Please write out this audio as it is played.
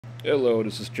Hello,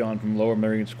 this is John from Lower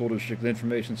Merion School District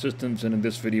Information Systems, and in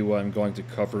this video I'm going to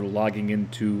cover logging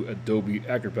into Adobe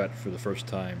Acrobat for the first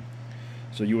time.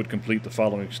 So you would complete the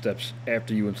following steps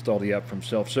after you install the app from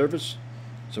self-service.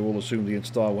 So we'll assume the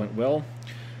install went well.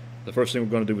 The first thing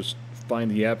we're going to do is find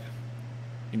the app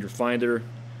in your Finder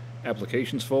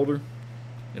Applications folder,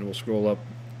 and we'll scroll up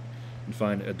and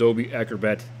find Adobe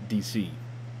Acrobat DC.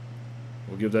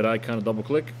 We'll give that icon a double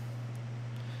click,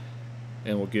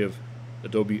 and we'll give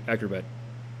Adobe Acrobat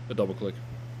a double click.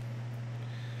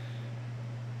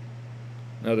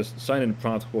 Now this sign-in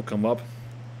prompt will come up.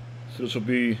 So this will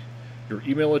be your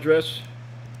email address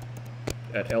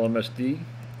at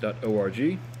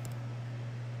lmsd.org.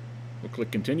 We'll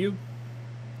click continue.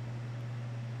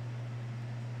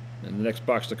 And the next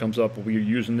box that comes up will be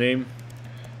your username.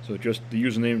 So just the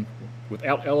username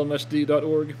without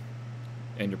lmsd.org,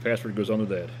 and your password goes under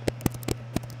that.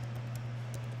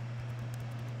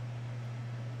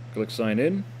 Click sign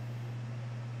in,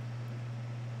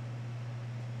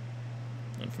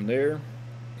 and from there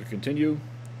click continue.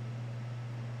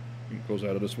 It goes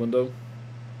out of this window.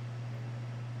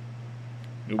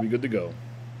 You'll be good to go.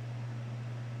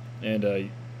 And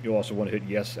you'll also want to hit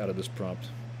yes out of this prompt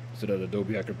so that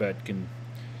Adobe Acrobat can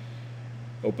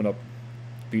open up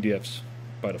PDFs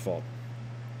by default.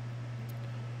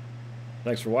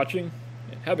 Thanks for watching,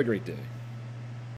 and have a great day.